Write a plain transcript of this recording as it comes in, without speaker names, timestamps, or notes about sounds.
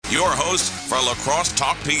your host for Lacrosse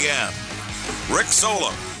Talk PM, Rick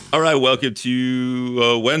Solem. All right, welcome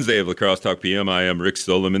to Wednesday of Lacrosse Talk PM. I am Rick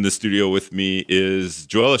Solem. In the studio with me is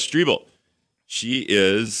Joella Striebel. She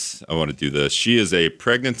is a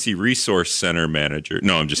pregnancy resource center manager.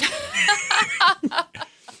 No, I'm just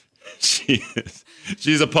kidding.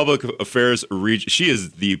 She's a public affairs she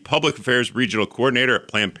is the public affairs regional coordinator at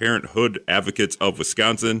Planned Parenthood Advocates of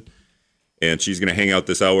Wisconsin, and she's going to hang out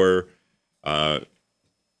this hour.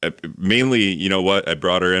 Mainly, you know what? I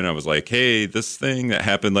brought her in. I was like, "Hey, this thing that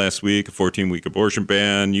happened last week, a 14-week abortion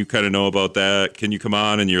ban. You kind of know about that. Can you come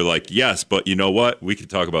on?" And you're like, "Yes, but you know what? We could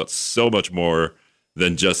talk about so much more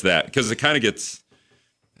than just that, because it kind of gets."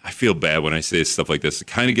 I feel bad when I say stuff like this. It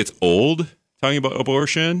kind of gets old talking about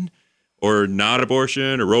abortion or not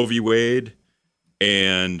abortion or Roe v. Wade,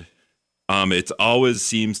 and it always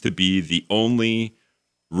seems to be the only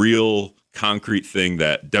real concrete thing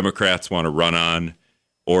that Democrats want to run on.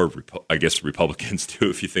 Or I guess Republicans too,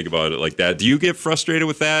 if you think about it like that. Do you get frustrated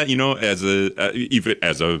with that? You know, even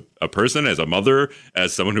as a person, as a mother,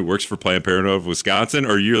 as someone who works for Planned Parenthood of Wisconsin,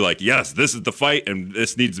 or you're like, yes, this is the fight, and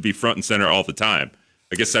this needs to be front and center all the time.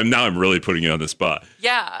 I guess I'm really putting you on the spot.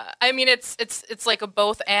 Yeah, I mean, it's like a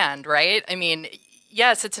both and, right? I mean,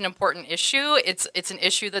 yes, it's an important issue. It's an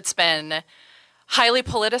issue that's been highly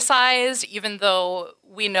politicized, even though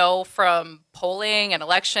we know from polling and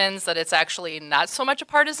elections that it's actually not so much a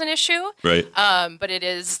partisan issue. Right. But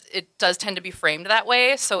it does tend to be framed that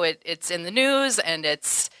way. So it's in the news, and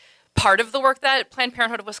it's part of the work that Planned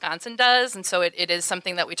Parenthood of Wisconsin does. And so it is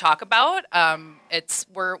something that we talk about.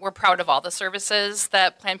 We're proud of all the services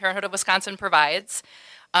that Planned Parenthood of Wisconsin provides.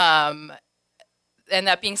 And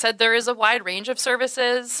that being said, there is a wide range of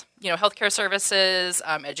services, healthcare services,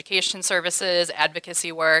 education services,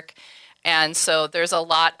 advocacy work. And so there's a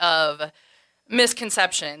lot of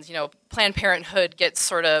misconceptions. Planned Parenthood gets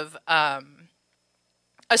sort of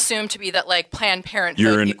assumed to be that, like, Planned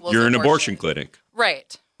Parenthood equals you're an abortion clinic.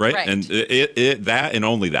 Right. Right. And that and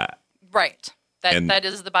only that. Right. That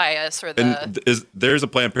is the bias or the... And there's a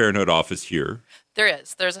Planned Parenthood office here. There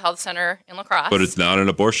is. There's a health center in La Crosse. But it's not an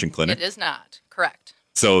abortion clinic. It is not. Correct.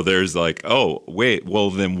 So there's like, oh, wait, well,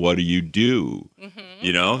 then what do you do?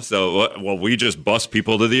 Mm-hmm. So, well, we just bus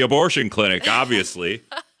people to the abortion clinic, obviously.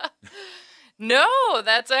 No,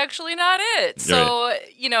 that's actually not it. So,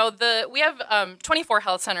 right. We have 24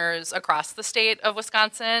 health centers across the state of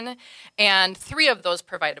Wisconsin, and 3 of those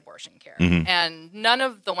provide abortion care. Mm-hmm. And none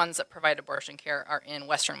of the ones that provide abortion care are in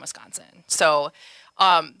western Wisconsin. So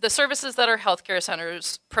the services that our healthcare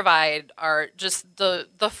centers provide are just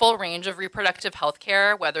the full range of reproductive health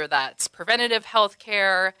care, whether that's preventative health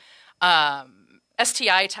care,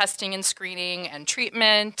 STI testing and screening and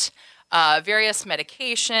treatment, various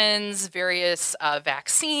medications, various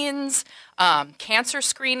vaccines, cancer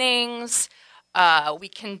screenings. We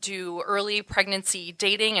can do early pregnancy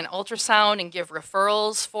dating and ultrasound and give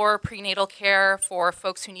referrals for prenatal care for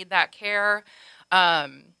folks who need that care.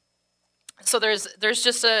 So there's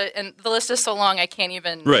just and the list is so long I can't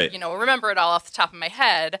even remember it all off the top of my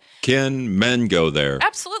head. Can men go there?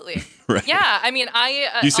 Absolutely. Right. Yeah, I mean,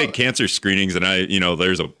 you say cancer screenings, and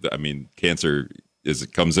cancer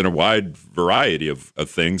comes in a wide variety of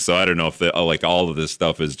things. So I don't know if all of this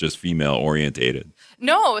stuff is just female orientated.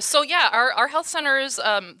 No. So yeah, our health centers,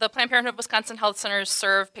 the Planned Parenthood of Wisconsin health centers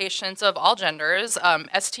serve patients of all genders.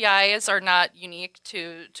 STIs are not unique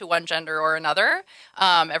to one gender or another.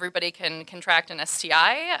 Everybody can contract an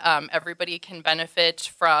STI. Everybody can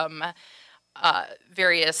benefit from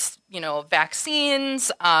various,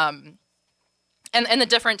 vaccines. And the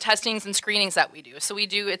different testings and screenings that we do. So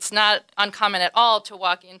it's not uncommon at all to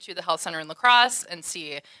walk into the health center in La Crosse and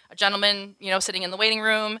see a gentleman, sitting in the waiting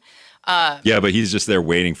room. Yeah, but he's just there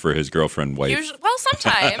waiting for his girlfriend, wife. Well,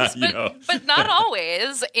 sometimes, but not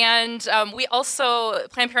always. And we also,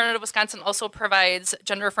 Planned Parenthood of Wisconsin also provides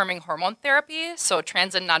gender-affirming hormone therapy. So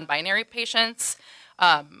trans and non-binary patients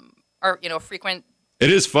are, frequent. It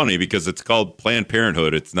is funny because it's called Planned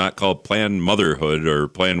Parenthood. It's not called Planned Motherhood or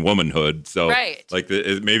Planned Womanhood. So, right.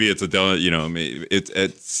 Maybe it's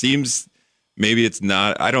it seems maybe it's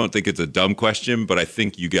not. I don't think it's a dumb question, but I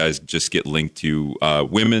think you guys just get linked to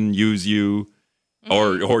women use you,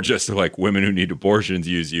 mm-hmm. or just like women who need abortions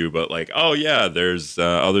use you. But like, oh yeah, there's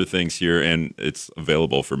other things here, and it's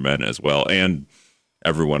available for men as well and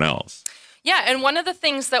everyone else. Yeah, and one of the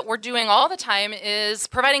things that we're doing all the time is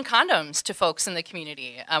providing condoms to folks in the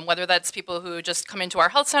community, whether that's people who just come into our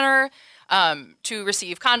health center to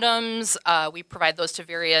receive condoms. We provide those to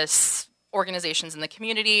various organizations in the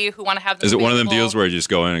community who want to have them. Is it one of them deals where you just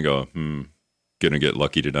go in and go, gonna get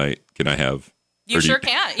lucky tonight? Can I have You sure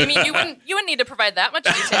can. I mean, you wouldn't need to provide that much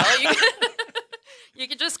detail. You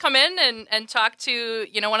could just come in and talk to,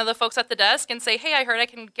 one of the folks at the desk and say, "Hey, I heard I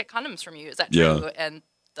can get condoms from you. Is that true?" Yeah. And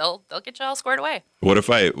they'll get you all squared away. What if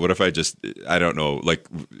I just, I don't know, like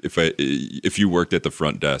if you worked at the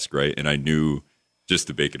front desk, right? And I knew, just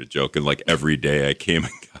to make it a joke, and like every day I came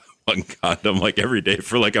and got one condom, like every day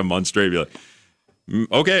for like a month straight, be like,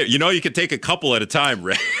 okay, you could take a couple at a time,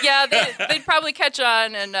 right? Yeah, they'd probably catch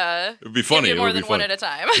on and it would be funny. give you more than one at a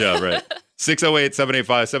time. Yeah, right.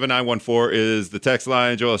 608-785-7914 is the text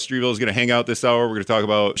line. Joella Striebel is going to hang out this hour. We're going to talk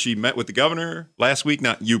about, she met with the governor last week,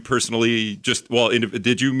 not you personally,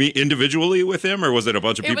 did you meet individually with him, or was it a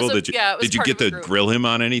bunch of people? Did you get to grill him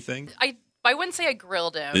on anything? I wouldn't say I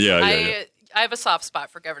grilled him. Yeah. I have a soft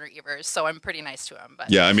spot for Governor Evers, so I'm pretty nice to him.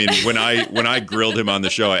 But yeah, I mean, when I grilled him on the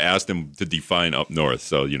show, I asked him to define up north.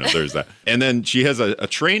 So, there's that. And then she has a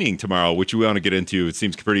training tomorrow, which we want to get into. It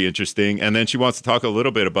seems pretty interesting. And then she wants to talk a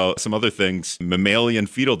little bit about some other things, mammalian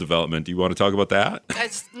fetal development. Do you want to talk about that? I'm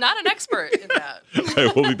not an expert in that. All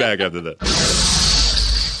right, we'll be back after that.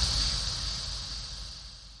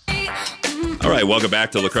 All right, welcome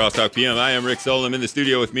back to La Crosse Talk PM. I am Rick Solom. In the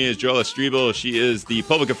studio with me is Joella Striebel. She is the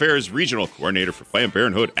Public Affairs Regional Coordinator for Planned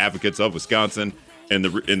Parenthood Advocates of Wisconsin. And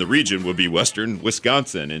in the region would be Western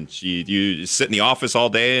Wisconsin. And do you sit in the office all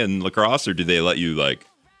day in La Crosse, or do they let you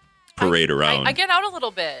parade around? I get out a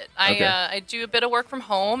little bit. Okay. I do a bit of work from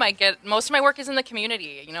home. Most of my work is in the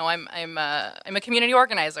community. I'm a community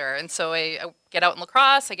organizer, and so I get out in La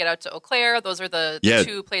Crosse. I get out to Eau Claire. Those are the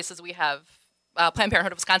two places we have. Planned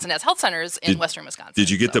Parenthood of Wisconsin has health centers in Western Wisconsin. Did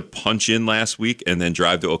you get to punch in last week and then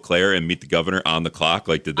drive to Eau Claire and meet the governor on the clock?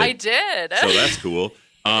 I did. So that's cool.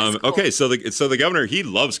 Cool. Okay, so the governor, he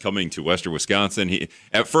loves coming to Western Wisconsin. He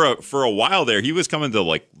for a while there, he was coming to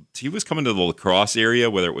the La Crosse area,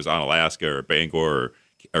 whether it was Onalaska or Bangor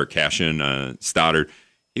or Cashin, Stoddard.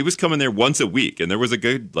 He was coming there once a week, and there was a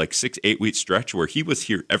good 6-8 week stretch where he was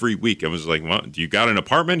here every week. I was like, "Well, do you got an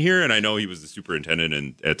apartment here?" And I know he was the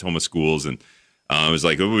superintendent at Thomas Schools, and I was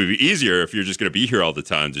like, "It would be easier if you're just going to be here all the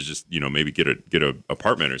time to just maybe get a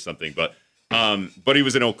apartment or something." But he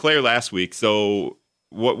was in Eau Claire last week, so.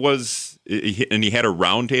 And he had a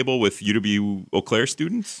roundtable with UW Eau Claire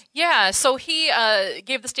students? Yeah, so he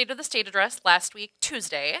gave the State of the State address last week,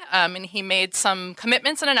 Tuesday, and he made some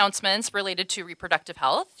commitments and announcements related to reproductive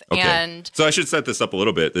health. Okay. And so I should set this up a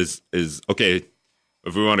little bit. Is okay,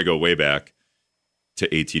 if we want to go way back to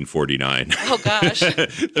 1849. Oh, gosh.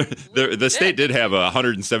 the state did have a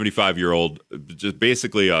 175-year-old, just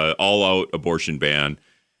basically an all-out abortion ban,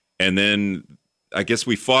 and then I guess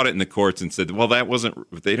we fought it in the courts and said, well, that wasn't.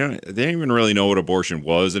 They didn't even really know what abortion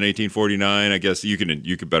was in 1849. I guess you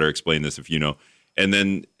could better explain this if you know. And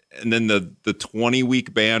then the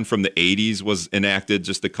 20-week ban from the 80s was enacted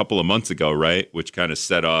just a couple of months ago, right? Which kind of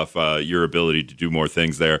set off your ability to do more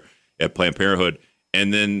things there at Planned Parenthood.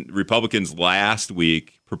 And then Republicans last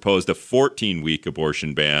week proposed a 14-week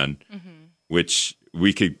abortion ban, which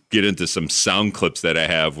we could get into some sound clips that I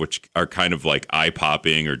have, which are kind of like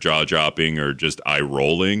eye-popping or jaw-dropping or just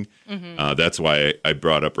eye-rolling. That's why I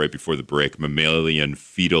brought up right before the break mammalian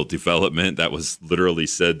fetal development. That was literally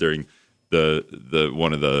said during the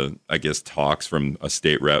one of the, I guess, talks from a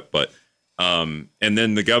state rep. But and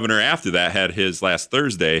then the governor after that had his last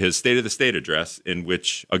Thursday, his State of the State address, in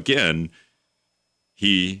which, again,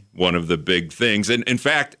 one of the big things, and in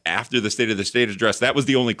fact, after the State of the State address, that was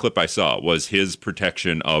the only clip I saw, was his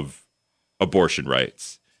protection of abortion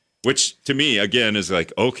rights, which to me, again, is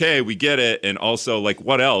like, okay, we get it. And also,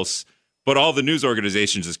 what else? But all the news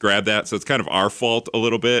organizations just grab that. So it's kind of our fault a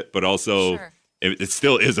little bit, but also it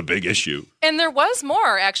still is a big issue. And there was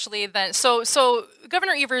more, actually, than so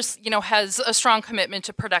Governor Evers, has a strong commitment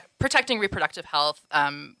to protecting reproductive health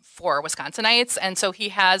for Wisconsinites. And so he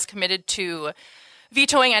has committed to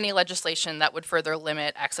vetoing any legislation that would further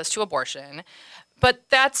limit access to abortion. But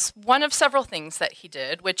that's one of several things that he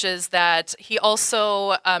did, which is that he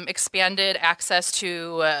also expanded access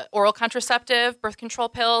to oral contraceptive, birth control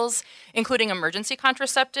pills, including emergency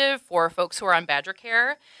contraceptive for folks who are on Badger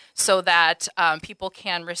Care, so that people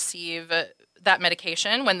can receive that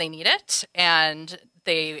medication when they need it, and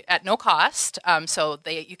they at no cost.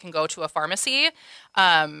 You can go to a pharmacy,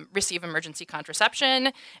 receive emergency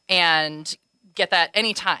contraception, and get that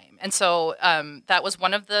anytime. And so that was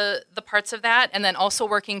one of the parts of that. And then also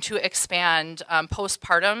working to expand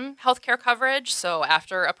postpartum healthcare coverage. So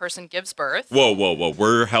after a person gives birth. Whoa.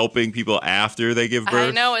 We're helping people after they give birth?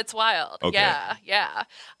 I know, it's wild. Okay. Yeah.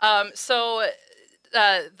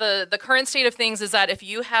 the current state of things is that if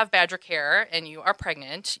you have Badger care and you are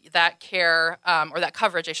pregnant, that care or that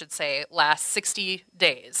coverage, I should say, lasts 60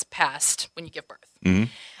 days past when you give birth. Mm-hmm.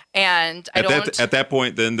 And at that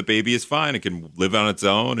point, then the baby is fine. It can live on its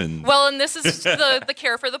own. And this is the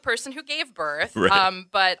care for the person who gave birth. Right.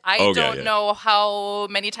 But I don't know how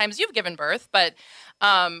many times you've given birth, but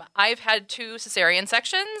I've had 2 cesarean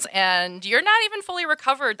sections, and you're not even fully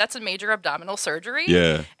recovered. That's a major abdominal surgery.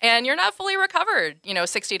 Yeah. And you're not fully recovered,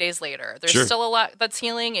 60 days later. There's still a lot that's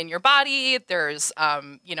healing in your body. There's,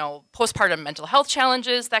 postpartum mental health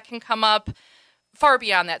challenges that can come up far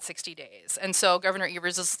beyond that 60 days. And so Governor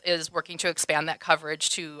Evers is working to expand that coverage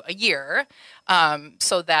to a year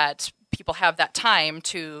so that people have that time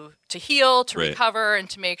to heal, to recover, and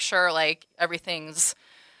to make sure like everything's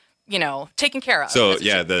taken care of. So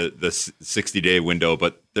yeah, the 60-day window,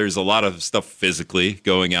 but there's a lot of stuff physically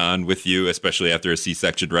going on with you, especially after a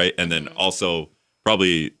C-section, right? And then also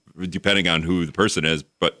probably depending on who the person is,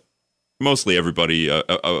 but mostly everybody,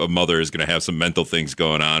 a mother is going to have some mental things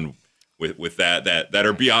going on with that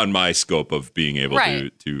are beyond my scope of being able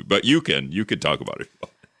to. But you could talk about it.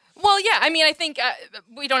 Well, yeah, I mean, I think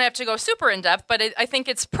we don't have to go super in depth, but I think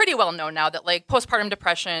it's pretty well known now that like postpartum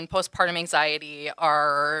depression, postpartum anxiety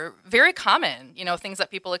are very common, things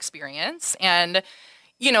that people experience. And,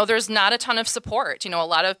 there's not a ton of support. A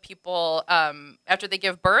lot of people after they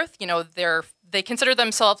give birth, they consider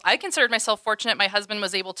themselves, I considered myself fortunate. My husband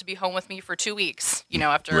was able to be home with me for 2 weeks,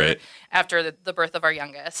 after the birth of our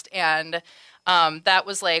youngest. And that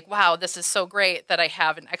was like, wow, this is so great that I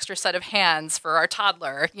have an extra set of hands for our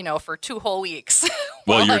toddler, for 2 whole weeks.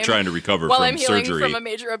 While you're trying to recover from I'm healing surgery. From a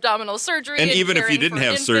major abdominal surgery. And even if you didn't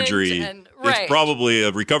have surgery, it's probably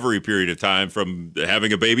a recovery period of time from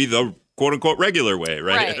having a baby the quote-unquote regular way,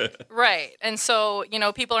 right? Right. And so,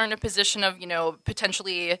 people are in a position of,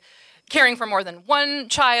 potentially caring for more than one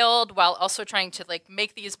child while also trying to like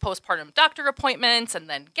make these postpartum doctor appointments and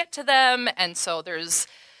then get to them. And so there's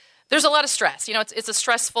a lot of stress. It's a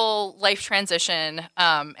stressful life transition,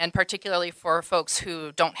 and particularly for folks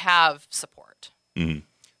who don't have support. Mm-hmm.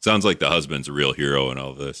 Sounds like the husband's a real hero in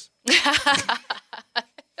all this.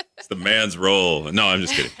 It's the man's role. No, I'm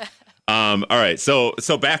just kidding. All right, so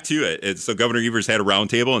back to it. So Governor Evers had a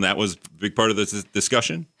roundtable, and that was a big part of this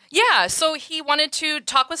discussion? Yeah, so he wanted to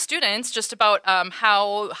talk with students just about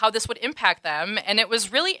how this would impact them, and it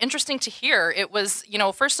was really interesting to hear. It was,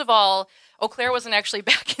 first of all, Eau Claire wasn't actually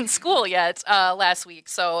back in school yet last week,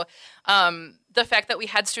 so the fact that we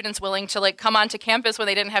had students willing to like come onto campus when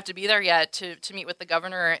they didn't have to be there yet to meet with the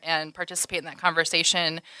governor and participate in that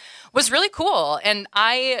conversation was really cool. And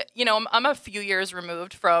I'm a few years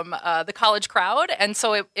removed from the college crowd, and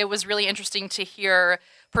so it was really interesting to hear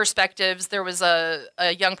perspectives. There was a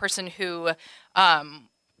young person who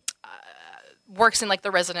works in like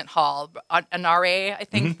the resident hall, an RA, I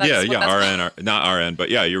think. RN, not RN, but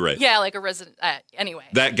yeah, you're right. Yeah, like a resident. Anyway,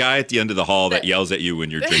 that guy at the end of the hall that yells at you when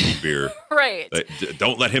you're drinking beer, right? Like,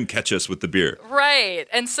 don't let him catch us with the beer, right?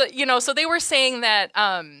 And so so they were saying that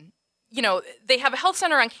they have a health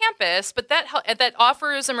center on campus, but that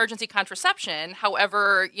offers emergency contraception.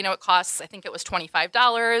 However, it costs, I think it was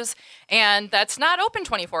 $25, and that's not open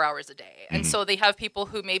 24 hours a day. And so they have people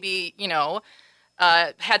who maybe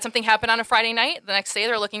had something happen on a Friday night. The next day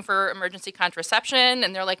they're looking for emergency contraception,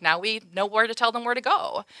 and they're like, now we know where to tell them where to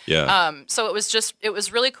go. Yeah. So it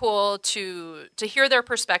was really cool to hear their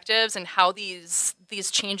perspectives and how these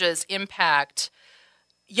changes impact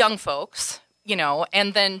young folks,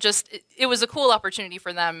 and then just it was a cool opportunity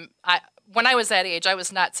for them. When I was that age, I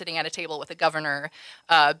was not sitting at a table with a governor,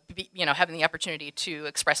 having the opportunity to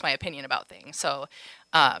express my opinion about things. So,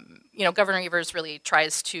 Governor Evers really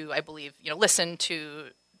tries to, I believe, listen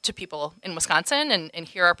to people in Wisconsin and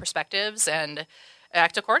hear our perspectives and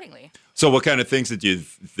act accordingly. So, what kind of things did you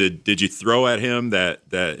throw at him that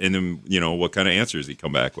and then what kind of answers did he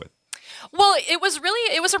come back with? Well, it was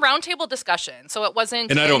a roundtable discussion, so it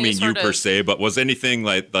wasn't. And I don't mean you per se, but was anything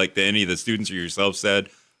like any of the students or yourself said?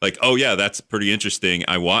 Like, oh, yeah, that's pretty interesting.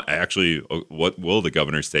 What will the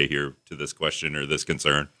governor say here to this question or this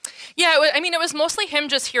concern? Yeah, it was mostly him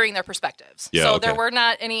just hearing their perspectives. Yeah, so there were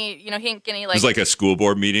not any, he didn't get any like... It was like a school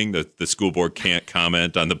board meeting. The school board can't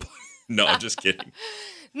comment on the... No, I'm just kidding.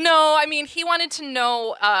 No, he wanted to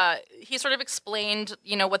know, he sort of explained,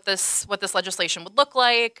 what this legislation would look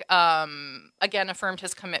like, again, affirmed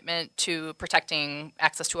his commitment to protecting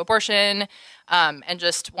access to abortion, and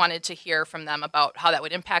just wanted to hear from them about how that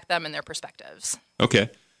would impact them and their perspectives. Okay.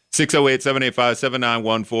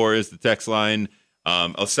 608-785-7914 is the text line.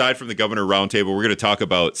 Aside from the governor roundtable, we're going to talk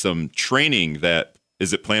about some training that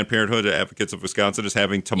is it Planned Parenthood Advocates of Wisconsin is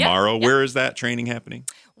having tomorrow? Yep. Where is that training happening?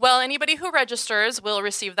 Well, anybody who registers will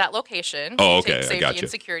receive that location. Oh, We okay, take I safety gotcha. and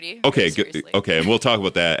security. Okay, very good. seriously. Okay, and we'll talk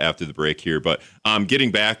about that after the break here. But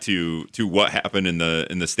getting back to what happened in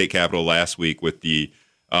the state capitol last week with the,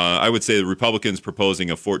 I would say the Republicans proposing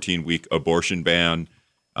a 14-week abortion ban.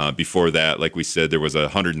 Before that, like we said, there was a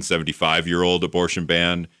 175-year-old abortion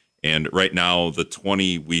ban, and right now the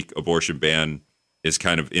 20-week abortion ban is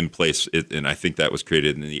kind of in place, and I think that was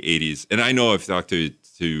created in the 80s. And I know I've talked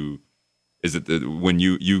to is it when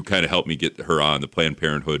you kind of helped me get her on the Planned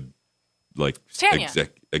Parenthood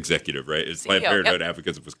executive, right? It's Planned CEO, Parenthood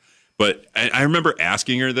Advocates of Wisconsin. But I remember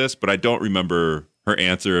asking her this, but I don't remember her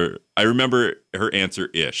answer. I remember her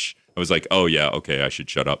answer-ish. I was like, oh yeah, okay, I should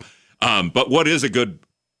shut up. But what is a good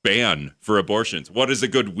ban for abortions? What is a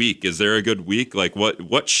good week? Is there a good week? Like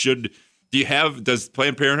what should do you have? Does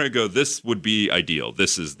Planned Parenthood go, this would be ideal,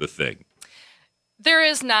 this is the thing? There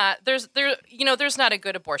is not. There's not a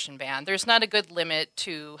good abortion ban. There's not a good limit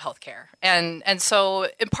to healthcare, and so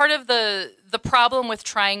part of the problem with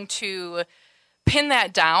trying to pin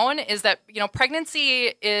that down is that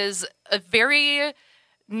pregnancy is a very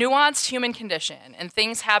nuanced human condition, and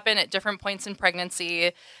things happen at different points in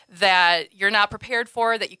pregnancy that you're not prepared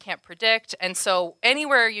for, that you can't predict, and so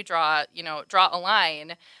anywhere you draw a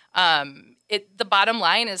line. The bottom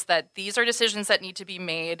line is that these are decisions that need to be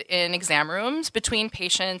made in exam rooms between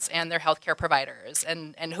patients and their healthcare providers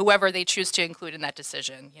and whoever they choose to include in that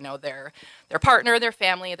decision, their partner, their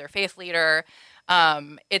family, their faith leader.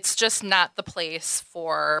 It's just not the place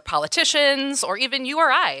for politicians or even you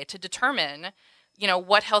or I to determine,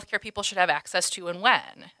 what healthcare people should have access to and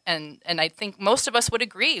when. And I think most of us would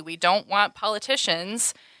agree we don't want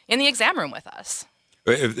politicians in the exam room with us.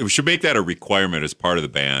 We should make that a requirement as part of the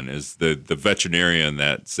ban. Is the veterinarian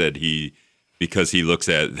that said because he looks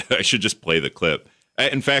at, I should just play the clip.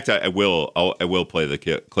 In fact, I will play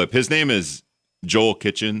the clip. His name is Joel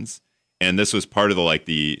Kitchens, and this was part of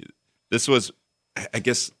this was, I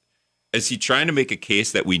guess, is he trying to make a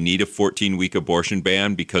case that we need a 14-week abortion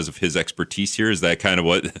ban because of his expertise here? Is that kind of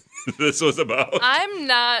what this was about? I'm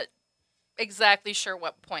not exactly sure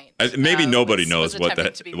what point. Maybe nobody knows what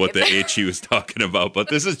the H he was talking about, but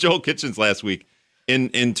this is Joel Kitchens last week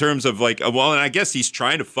in terms of and I guess he's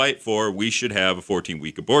trying to fight for we should have a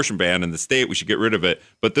 14-week abortion ban in the state, we should get rid of it,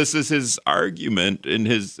 but this is his argument in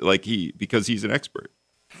his because he's an expert.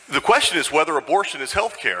 The question is whether abortion is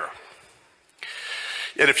health care.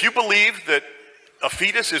 And if you believe that a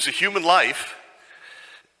fetus is a human life,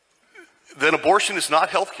 then abortion is not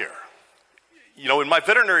health care. In my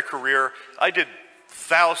veterinary career, I did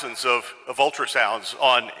thousands of ultrasounds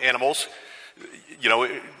on animals,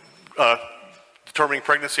 determining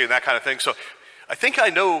pregnancy and that kind of thing. So I think I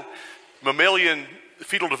know mammalian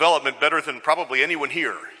fetal development better than probably anyone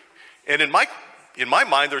here. And in my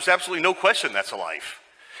mind, there's absolutely no question that's a life.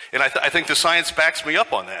 And I think the science backs me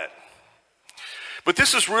up on that. But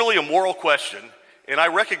this is really a moral question, and I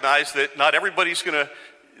recognize that not everybody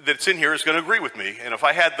that's in here is going to agree with me. And if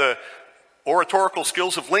I had the oratorical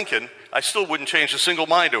skills of Lincoln, I still wouldn't change a single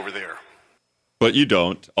mind over there. But you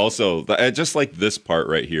don't. Also, just like this part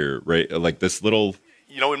right here, right? Like this little...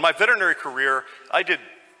 in my veterinary career, I did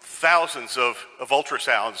thousands of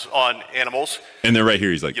ultrasounds on animals. And then right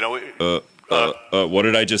here, he's like, what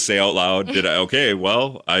did I just say out loud? Okay,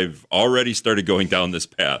 well, I've already started going down this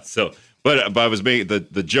path. So, but I was making,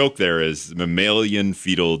 the joke there is mammalian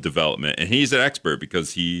fetal development. And he's an expert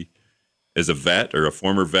because he is a vet or a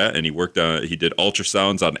former vet, and he did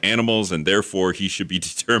ultrasounds on animals, and therefore he should be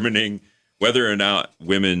determining whether or not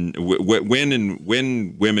when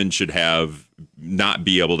women should not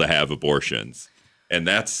be able to have abortions. And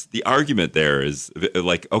that's the argument there is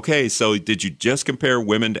okay, so did you just compare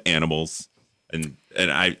women to animals? And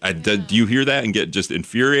do you hear that and get just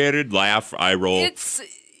infuriated, laugh, eye roll? It's,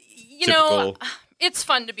 it's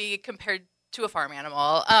fun to be compared to a farm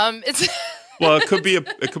animal. It's well, it could be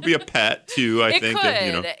a pet too. I think.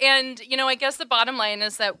 Could. And I guess the bottom line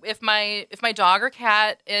is that if my dog or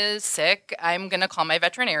cat is sick, I'm going to call my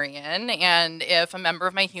veterinarian, and if a member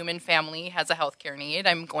of my human family has a healthcare need,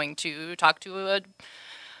 I'm going to talk to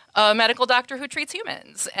a medical doctor who treats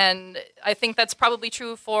humans. And I think that's probably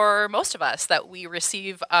true for most of us, that we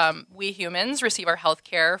humans receive our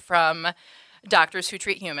healthcare from doctors who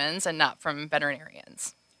treat humans and not from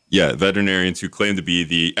veterinarians. Yeah, veterinarians who claim to be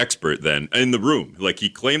the expert then in the room. Like he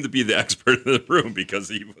claimed to be the expert in the room because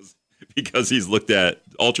he's looked at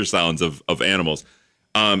ultrasounds of animals.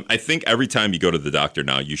 I think every time you go to the doctor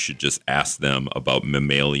now, you should just ask them about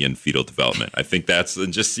mammalian fetal development. I think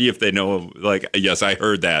and just see if they know, like, yes, I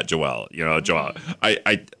heard that, Joella.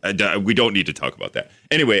 Joella, we don't need to talk about that.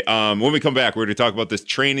 Anyway, when we come back, we're going to talk about this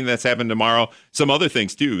training that's happening tomorrow. Some other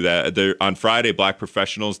things, too, that on Friday, Black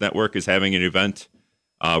Professionals Network is having an event.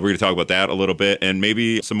 We're going to talk about that a little bit, and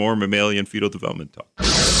maybe some more mammalian fetal development talk.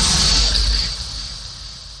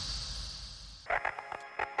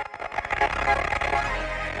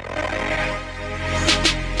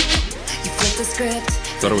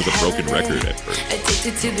 Thought it was a broken record at first.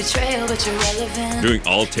 Doing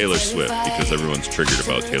all Taylor Swift because everyone's triggered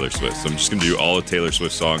about Taylor Swift. So I'm just going to do all of Taylor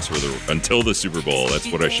Swift songs until the Super Bowl.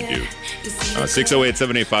 That's what I should do.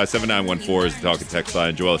 608-785-7914 is the talk and text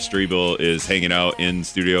line. Joella Striebel is hanging out in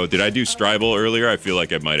studio. Did I do Striebel earlier? I feel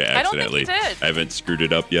like I might have accidentally. I don't think you did. I haven't screwed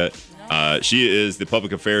it up yet. She is the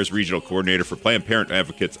Public Affairs Regional Coordinator for Planned Parenthood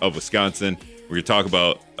Advocates of Wisconsin. We're going to talk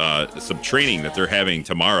about some training that they're having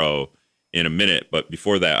tomorrow in a minute, but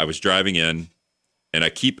before that, I was driving in, and I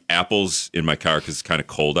keep apples in my car because it's kind of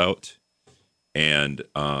cold out, and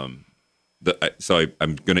so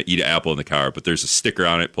I'm going to eat an apple in the car, but there's a sticker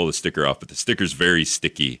on it. Pull the sticker off, but the sticker's very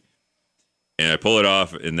sticky, and I pull it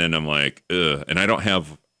off, and then I'm like, ugh, and I don't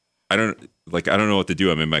know what to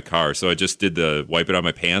do. I'm in my car, so I just did the wipe it on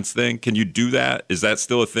my pants thing. Can you do that? Is that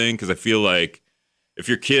still a thing? Because I feel like if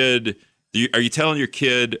your kid, are you telling your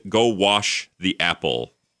kid go wash the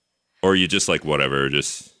apple? Or you just like, whatever,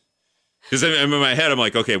 just... Because in my head, I'm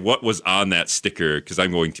like, okay, what was on that sticker? Because I'm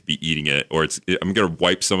going to be eating it, or I'm going to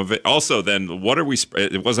wipe some of it. Also, then, what are we...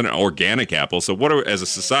 It wasn't an organic apple, so as a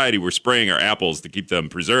society, we're spraying our apples to keep them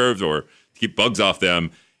preserved or to keep bugs off them.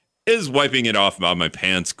 Is wiping it off on my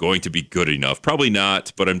pants going to be good enough? Probably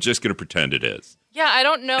not, but I'm just going to pretend it is. Yeah, I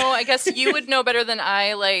don't know. I guess you would know better than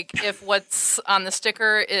I, like, if what's on the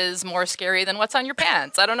sticker is more scary than what's on your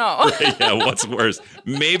pants. I don't know. Yeah, what's worse?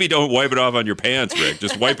 Maybe don't wipe it off on your pants, Rick.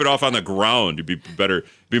 Just wipe it off on the ground. You'd be better,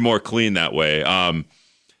 be more clean that way.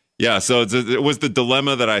 Yeah, so it was the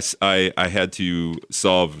dilemma that I had to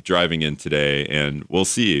solve driving in today, and we'll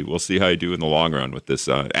see. We'll see how you do in the long run with this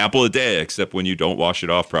apple a day, except when you don't wash it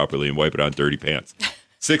off properly and wipe it on dirty pants.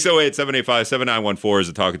 608-785-7914 is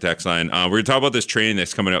the talk and text line. We're going to talk about this training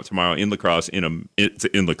that's coming up tomorrow in La Crosse. It's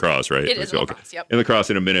in La Crosse, right? It is in La Crosse, yep. In La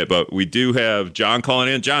Crosse in a minute, but we do have John calling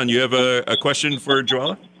in. John, you have a question for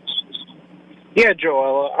Joella? Yeah,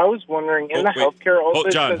 Joella. I was wondering, healthcare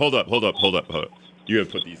office... John, hold up. You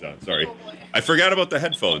have put these on, sorry. I forgot about the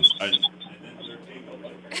headphones. There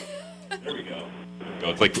we go.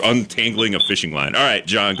 It's like untangling a fishing line. All right,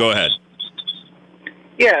 John, go ahead.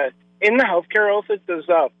 Yeah. In the healthcare oath, it does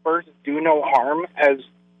first do no harm as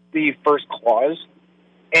the first clause,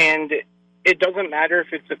 and it doesn't matter if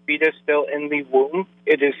it's a fetus still in the womb,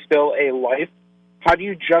 it is still a life. How do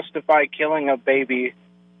you justify killing a baby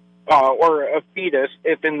or a fetus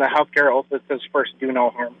if in the healthcare oath it says first do no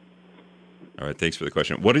harm? All right, thanks for the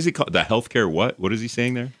question. What is he called? The healthcare what? What is he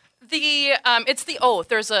saying there? It's the oath.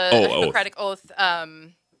 There's a Hippocratic oath. I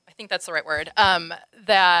think that's the right word,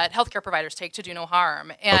 that healthcare providers take to do no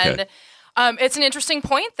harm. And it's an interesting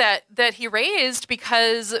point that he raised,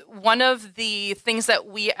 because one of the things that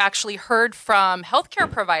we actually heard from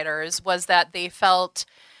healthcare providers was that they felt,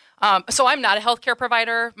 so I'm not a healthcare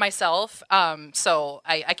provider myself, so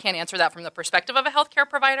I can't answer that from the perspective of a healthcare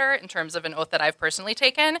provider in terms of an oath that I've personally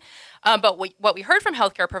taken. But what we heard from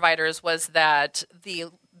healthcare providers was that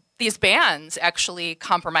these bans actually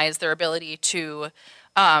compromise their ability to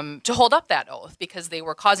hold up that oath, because they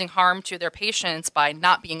were causing harm to their patients by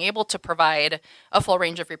not being able to provide a full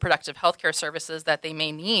range of reproductive health care services that they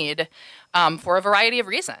may need for a variety of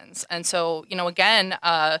reasons. And so, again,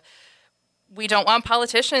 we don't want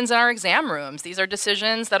politicians in our exam rooms. These are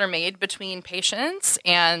decisions that are made between patients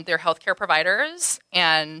and their healthcare providers,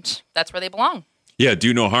 and that's where they belong. Yeah,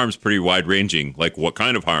 do no harm's pretty wide-ranging. Like, what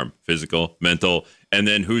kind of harm? Physical, mental, and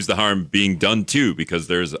then who's the harm being done to? Because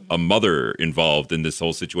there's a mother involved in this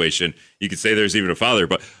whole situation. You could say there's even a father,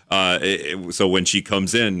 but so when she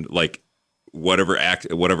comes in, like, whatever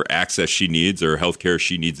access she needs or healthcare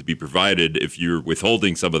she needs to be provided, if you're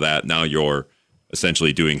withholding some of that, now you're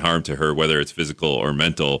essentially doing harm to her, whether it's physical or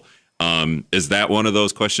mental. Is that one of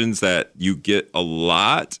those questions that you get a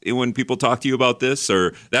lot when people talk to you about this?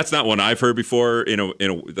 Or that's not one I've heard before.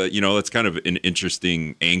 That's kind of an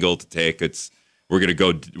interesting angle to take. We're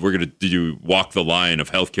going to walk the line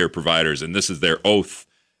of healthcare providers, and this is their oath.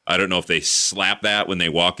 I don't know if they slap that when they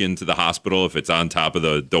walk into the hospital, if it's on top of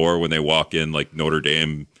the door when they walk in, like Notre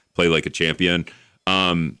Dame, play like a champion.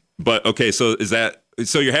 But okay, so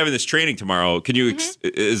you're having this training tomorrow. Can you?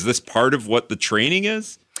 Is this part of what the training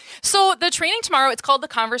is? So the training tomorrow, it's called the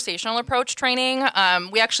conversational approach training.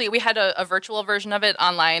 We had a virtual version of it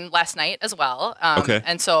online last night as well. Okay.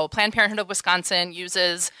 And so Planned Parenthood of Wisconsin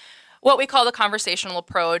uses what we call the conversational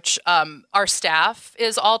approach. Our staff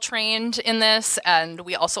is all trained in this, and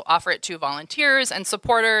we also offer it to volunteers and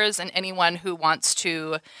supporters and anyone who wants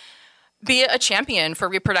to be a champion for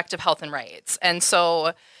reproductive health and rights. And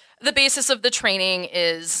so the basis of the training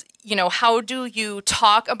is, how do you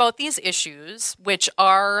talk about these issues, which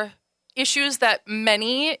are issues that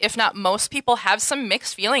many, if not most people, have some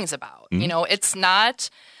mixed feelings about. It's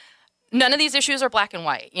not, none of these issues are black and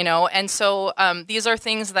white, and so these are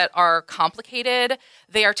things that are complicated.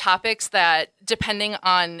 They are topics that, depending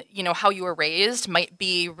on, how you were raised, might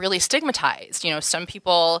be really stigmatized. Some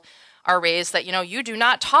people are raised that, you do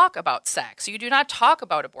not talk about sex, you do not talk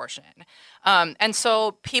about abortion. And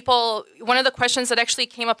so one of the questions that actually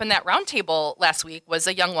came up in that roundtable last week was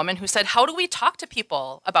a young woman who said, how do we talk to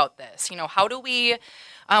people about this? How do we,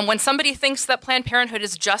 when somebody thinks that Planned Parenthood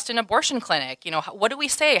is just an abortion clinic, what do we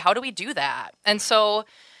say? How do we do that? And so,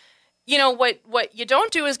 what you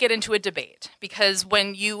don't do is get into a debate, because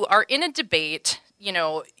when you are in a debate,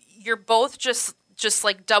 you're both just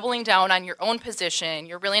like doubling down on your own position.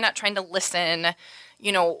 You're really not trying to listen,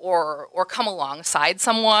 or come alongside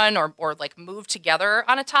someone or like move together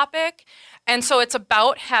on a topic. And so it's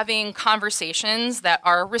about having conversations that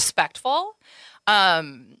are respectful,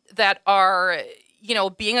 that are,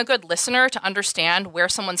 being a good listener to understand where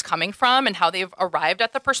someone's coming from and how they've arrived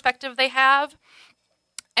at the perspective they have,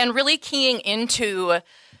 and really keying into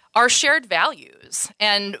our shared values.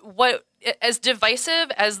 And what, as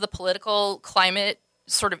divisive as the political climate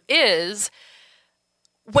sort of is,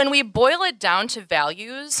 when we boil it down to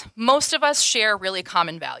values, most of us share really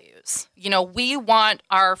common values. We want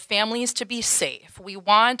our families to be safe. We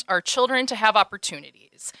want our children to have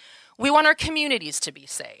opportunities. We want our communities to be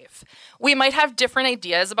safe. We might have different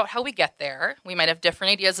ideas about how we get there. We might have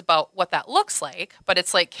different ideas about what that looks like, but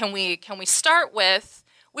it's like, can we start with,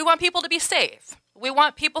 we want people to be safe. We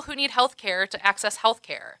want people who need health care to access health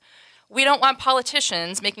care. We don't want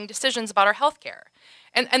politicians making decisions about our health care.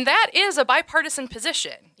 And that is a bipartisan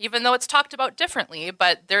position, even though it's talked about differently.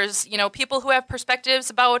 But there's, people who have perspectives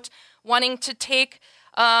about wanting to take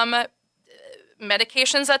medications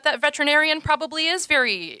that veterinarian probably is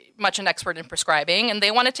very much an expert in prescribing, and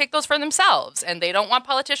they want to take those for themselves, and they don't want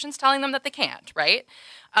politicians telling them that they can't, right?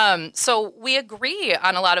 So we agree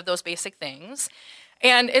on a lot of those basic things.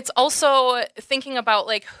 And it's also thinking about,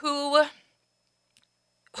 like, who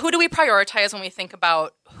do we prioritize when we think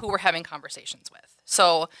about who we're having conversations with?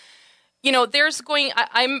 So,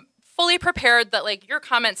 I'm fully prepared that, like, your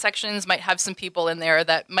comment sections might have some people in there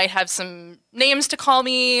that might have some names to call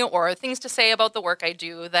me or things to say about the work I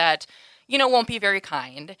do that, won't be very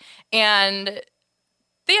kind. And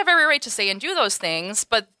they have every right to say and do those things,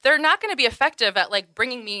 but they're not going to be effective at, like,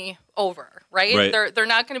 bringing me over, right? They're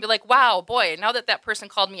not going to be like, wow, boy, now that person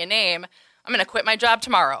called me a name, I'm going to quit my job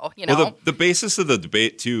tomorrow, Well, the basis of the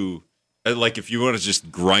debate, too, like, if you want to just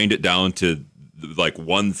grind it down to, like,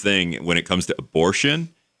 one thing when it comes to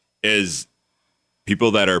abortion, is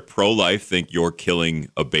people that are pro-life think you're killing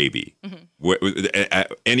a baby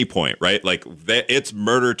at any point, right? Like, it's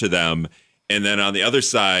murder to them. And then on the other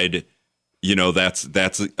side,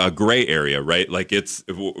 that's a gray area, right? Like,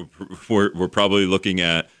 we're probably looking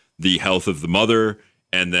at the health of the mother.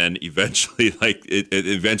 And then eventually, like,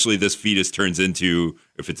 eventually this fetus turns into,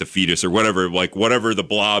 if it's a fetus or whatever, like, whatever the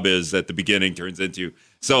blob is at the beginning turns into.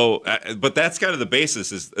 So, but that's kind of the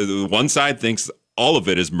basis, is one side thinks all of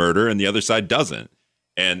it is murder and the other side doesn't.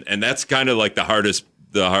 And that's kind of like the hardest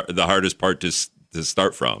part to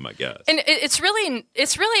start from, I guess. And it's really,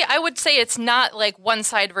 I would say it's not like one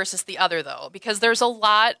side versus the other, though, because there's a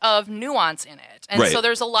lot of nuance in it. And so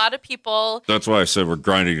there's a lot of people. That's why I said we're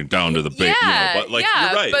grinding it down to the bait. But, like,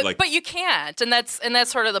 you're right. But you can't. And that's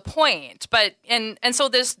sort of the point. But, and so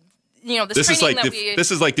this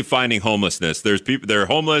is like defining homelessness. There's people, they're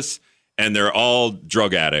homeless and they're all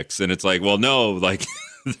drug addicts. And it's like, well, no, like,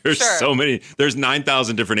 there's so many, there's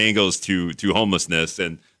 9,000 different angles to homelessness,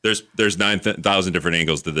 and there's 9,000 different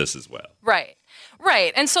angles to this as well.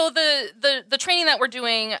 Right. And so the training that we're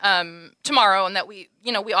doing tomorrow, and that we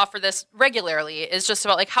offer this regularly, is just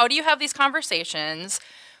about, like, how do you have these conversations?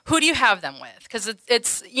 Who do you have them with? Because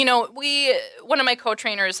it's one of my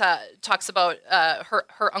co-trainers talks about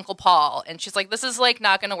her Uncle Paul, and she's like, this is, like,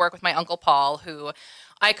 not going to work with my Uncle Paul, who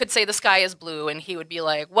I could say the sky is blue, and he would be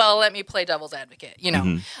like, well, let me play devil's advocate,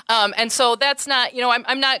 And so that's not,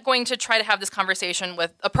 I'm not going to try to have this conversation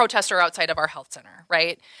with a protester outside of our health center,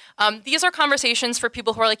 right? These are conversations for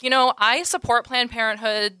people who are like, I support Planned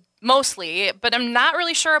Parenthood, mostly, but I'm not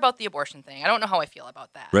really sure about the abortion thing. I don't know how I feel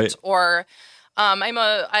about that. Right. Or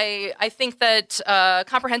I think that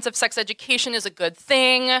comprehensive sex education is a good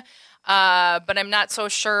thing, but I'm not so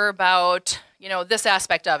sure about, this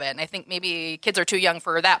aspect of it. And I think maybe kids are too young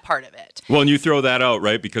for that part of it. Well, and you throw that out,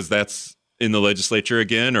 right? Because that's in the legislature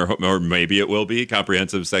again, or maybe it will be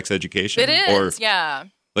comprehensive sex education. It is, yeah.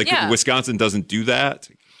 Wisconsin doesn't do that.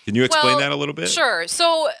 Can you explain that a little bit? Sure.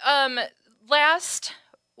 So last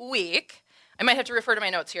week, I might have to refer to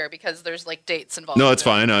my notes here because there's dates involved. No, it's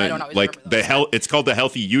fine. I don't always remember those. It's called the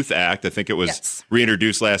Healthy Youth Act. I think it was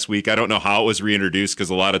reintroduced last week. I don't know how it was reintroduced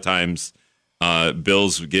because a lot of times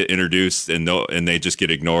bills get introduced and they just get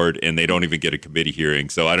ignored and they don't even get a committee hearing.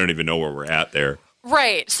 So I don't even know where we're at there.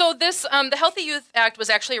 Right. So this, the Healthy Youth Act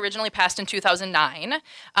was actually originally passed in 2009.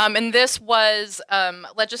 And this was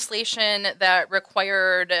legislation that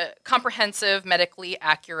required comprehensive, medically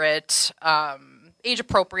accurate,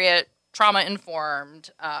 age-appropriate,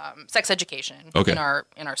 trauma-informed sex education in our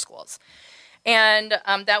schools. And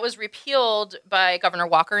that was repealed by Governor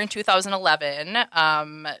Walker in 2011,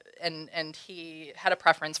 and he had a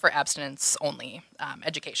preference for abstinence-only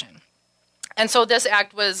education. And so this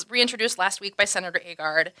act was reintroduced last week by Senator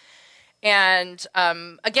Agard. And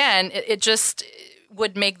again, it just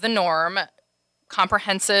would make the norm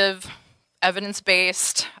comprehensive,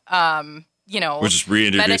 evidence-based, we're just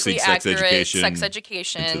reintroducing sex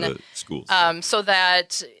education into the schools. So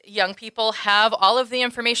that young people have all of the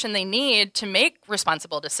information they need to make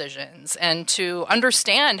responsible decisions and to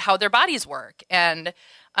understand how their bodies work. And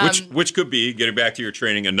which could be, getting back to your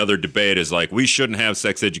training, another debate is we shouldn't have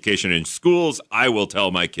sex education in schools. I will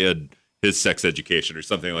tell my kid his sex education or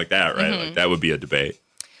something like that, right? Mm-hmm. That would be a debate.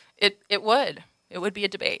 It would. It would be a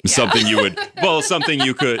debate. Yeah. Something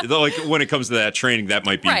you could, when it comes to that training, that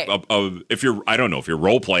might be, I don't know if you're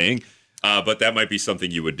role playing, but that might be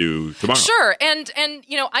something you would do tomorrow. Sure. And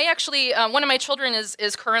I actually, one of my children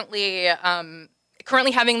is currently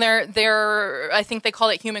having their I think they call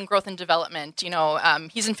it human growth and development.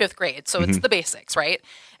 He's in 5th grade, so it's the basics, right?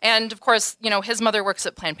 And of course, his mother works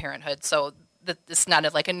at Planned Parenthood, so it's not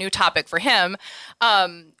a new topic for him.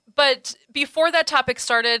 But before that topic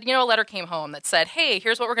started, a letter came home that said, hey,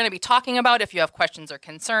 here's what we're going to be talking about. If you have questions or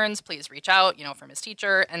concerns, please reach out, from his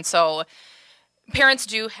teacher. And so parents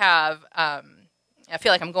do have, I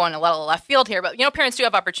feel like I'm going a little left field here, but, parents do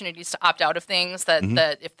have opportunities to opt out of things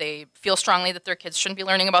that if they feel strongly that their kids shouldn't be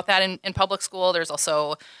learning about that in public school. There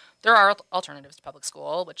are alternatives to public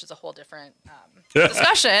school, which is a whole different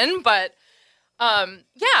discussion, but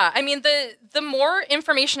the more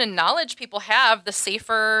information and knowledge people have, the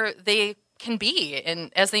safer they can be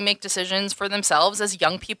as they make decisions for themselves as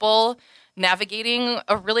young people navigating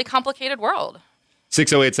a really complicated world.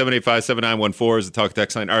 608-785-7914 is the talk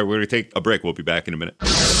text line. All right, we're going to take a break. We'll be back in a minute.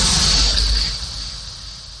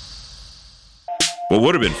 What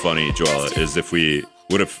would have been funny, Joella, is if we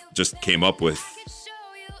would have just came up with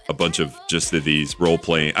a bunch of just these role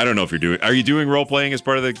playing. I don't know if are you doing role playing as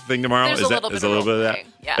part of the thing tomorrow? There's a little bit of that?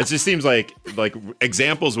 Yeah. It just seems like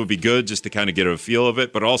examples would be good just to kind of get a feel of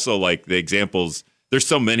it, but also the examples, there's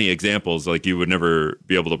so many examples, you would never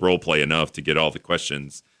be able to role play enough to get all the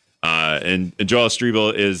questions. And Joella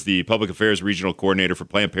Striebel is the Public Affairs Regional Coordinator for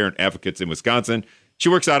Planned Parent Advocates in Wisconsin. She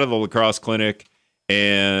works out of the La Crosse Clinic.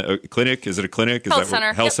 And clinic? Is it a clinic? Health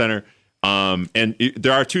center. Health center. And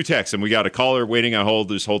there are 2 texts, and we got a caller waiting on hold.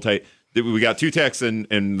 Just hold tight. We got 2 texts, and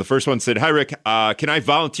the first one said, "Hi Rick, can I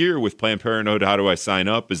volunteer with Planned Parenthood? How do I sign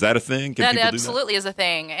up? Is that a thing? Can that people absolutely is a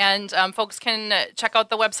thing, and folks can check out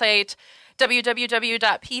the website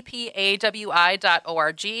www.ppawi.org.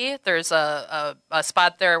 There's a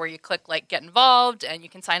spot there where you click get involved, and you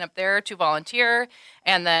can sign up there to volunteer,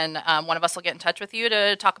 and then one of us will get in touch with you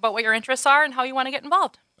to talk about what your interests are and how you want to get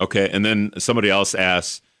involved. Okay, and then somebody else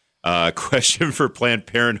asks. Question for Planned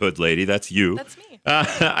Parenthood lady. That's you. That's me.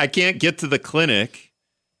 I can't get to the clinic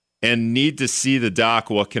and need to see the doc.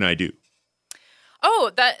 What can I do?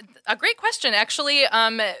 Oh, a great question. Actually,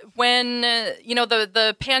 when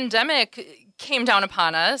the pandemic came down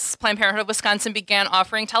upon us, Planned Parenthood of Wisconsin began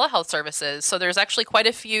offering telehealth services. So there's actually quite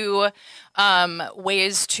a few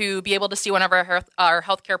ways to be able to see one of our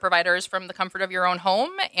healthcare providers from the comfort of your own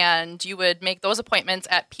home, and you would make those appointments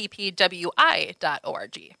at ppwi.org.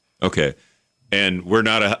 Okay. And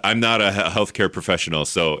I'm not a healthcare professional,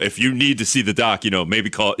 so if you need to see the doc,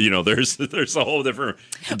 maybe call. There's a whole different.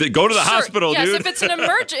 Go to the hospital, yes, dude. If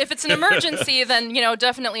it's an emergency, then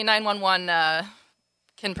definitely 911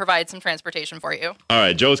 can provide some transportation for you. All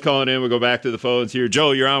right, Joe's calling in. We'll go back to the phones here.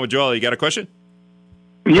 Joe, you're on with Joella. You got a question?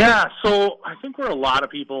 Yeah. So I think where a lot of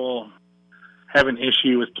people have an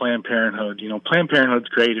issue with Planned Parenthood. You know, Planned Parenthood's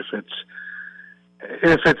great if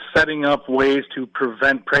it's setting up ways to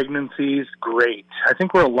prevent pregnancies, great. I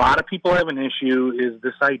think where a lot of people have an issue is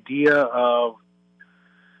this idea of,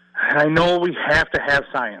 I know we have to have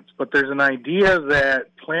science, but there's an idea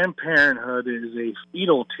that Planned Parenthood is a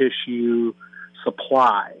fetal tissue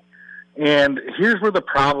supply. And here's where the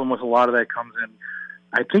problem with a lot of that comes in.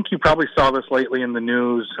 I think you probably saw this lately in the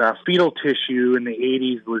news. Fetal tissue in the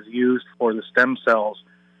 80s was used for the stem cells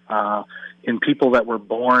in people that were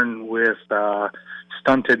born with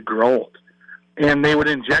stunted growth. And they would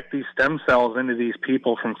inject these stem cells into these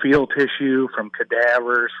people from fetal tissue, from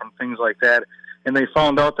cadavers, from things like that. And they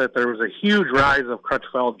found out that there was a huge rise of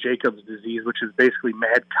Creutzfeldt-Jacobs disease, which is basically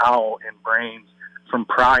mad cow in brains from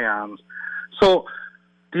prions. So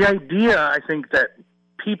the idea, I think, that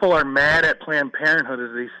people are mad at Planned Parenthood is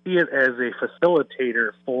they see it as a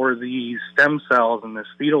facilitator for these stem cells and this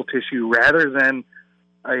fetal tissue rather than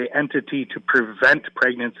an entity to prevent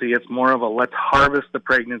pregnancy. It's more of a let's harvest the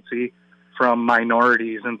pregnancy from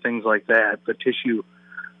minorities and things like that. The tissue,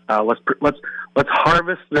 let's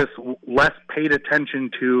harvest this less paid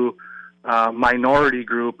attention to minority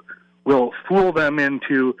group. We'll fool them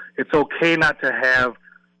into it's okay not to have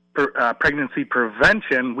pregnancy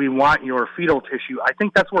prevention. We want your fetal tissue. I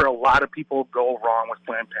think that's where a lot of people go wrong with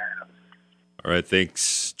Planned Parenthood. All right,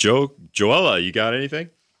 thanks, Joe. Joella, you got anything?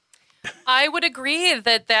 I would agree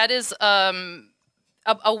that is a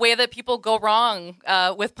way that people go wrong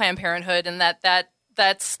with Planned Parenthood, and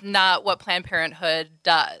that's not what Planned Parenthood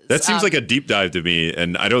does. That seems like a deep dive to me,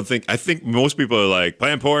 and I think most people are like,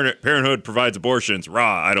 Planned Parenthood provides abortions.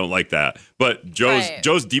 Rah, I don't like that. But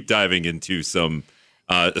Joe's deep diving into some.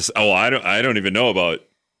 I don't even know about.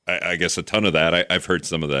 I guess a ton of that. I've heard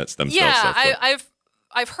some of that stem cell stuff. Yeah,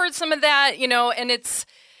 I've heard some of that. You know, and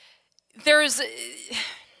there's a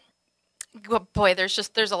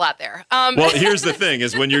lot there. Well, here's the thing: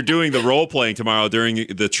 is when you're doing the role playing tomorrow during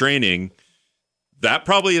the training. That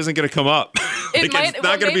probably isn't going to come up. It's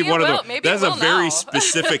not going to be one of them. That's a very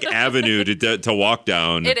specific avenue to walk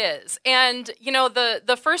down. It is. And, you know,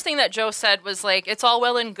 the first thing that Joe said was like, it's all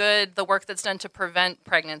well and good, the work that's done to prevent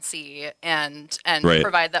pregnancy and right.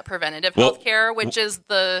 provide that preventative health care, which is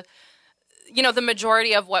the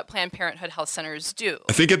majority of what Planned Parenthood health centers do.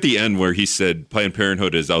 I think at the end where he said Planned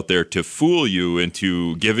Parenthood is out there to fool you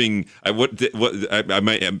into giving, I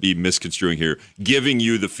might be misconstruing here, giving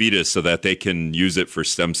you the fetus so that they can use it for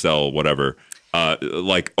stem cell whatever.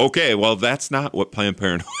 Okay, well, that's not what Planned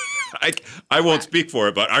Parenthood, I won't speak for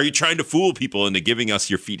it, but are you trying to fool people into giving us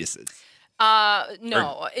your fetuses?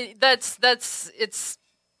 No, it's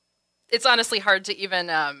honestly hard to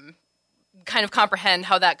even, kind of comprehend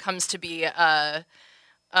how that comes to be a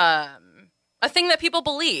thing that people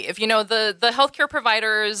believe. You know, the healthcare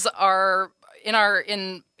providers are in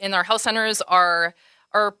our health centers are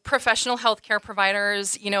professional healthcare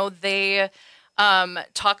providers. You know, they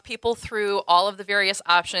talk people through all of the various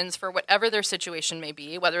options for whatever their situation may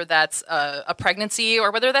be, whether that's a pregnancy or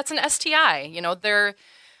whether that's an STI. You know,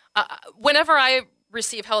 whenever I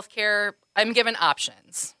receive healthcare, I'm given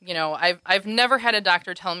options. You know, I've never had a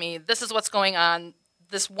doctor tell me this is what's going on.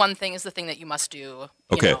 This one thing is the thing that you must do.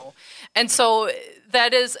 You know? And so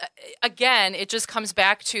that is, again, it just comes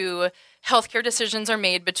back to healthcare decisions are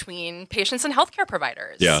made between patients and healthcare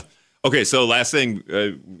providers. Yeah. Okay. So last thing,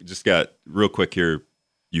 just got real quick here.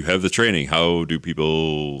 You have the training. How do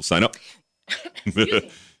people sign up?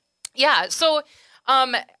 Yeah. So,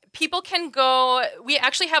 people can go. We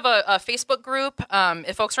actually have a Facebook group.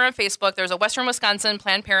 If folks are on Facebook, there's a Western Wisconsin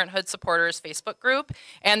Planned Parenthood supporters Facebook group,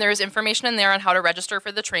 and there's information in there on how to register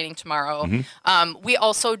for the training tomorrow. Mm-hmm. We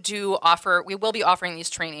also we will be offering these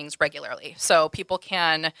trainings regularly, so people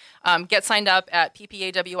can get signed up at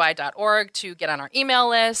ppawi.org to get on our email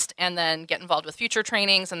list, and then get involved with future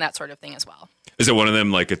trainings and that sort of thing as well. Is it one of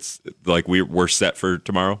them it's like we're set for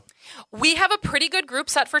tomorrow? We have a pretty good group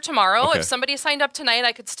set for tomorrow. Okay. If somebody signed up tonight,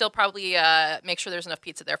 I could still probably make sure there's enough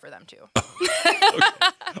pizza there for them, too. Okay.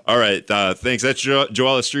 All right. Thanks. That's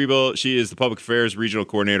Joella Striebel. She is the Public Affairs Regional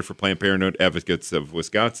Coordinator for Planned Parenthood Advocates of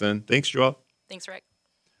Wisconsin. Thanks, Joella. Thanks, Rick.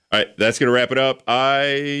 All right. That's going to wrap it up.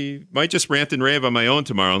 I might just rant and rave on my own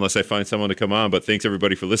tomorrow unless I find someone to come on. But thanks,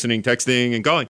 everybody, for listening, texting, and calling.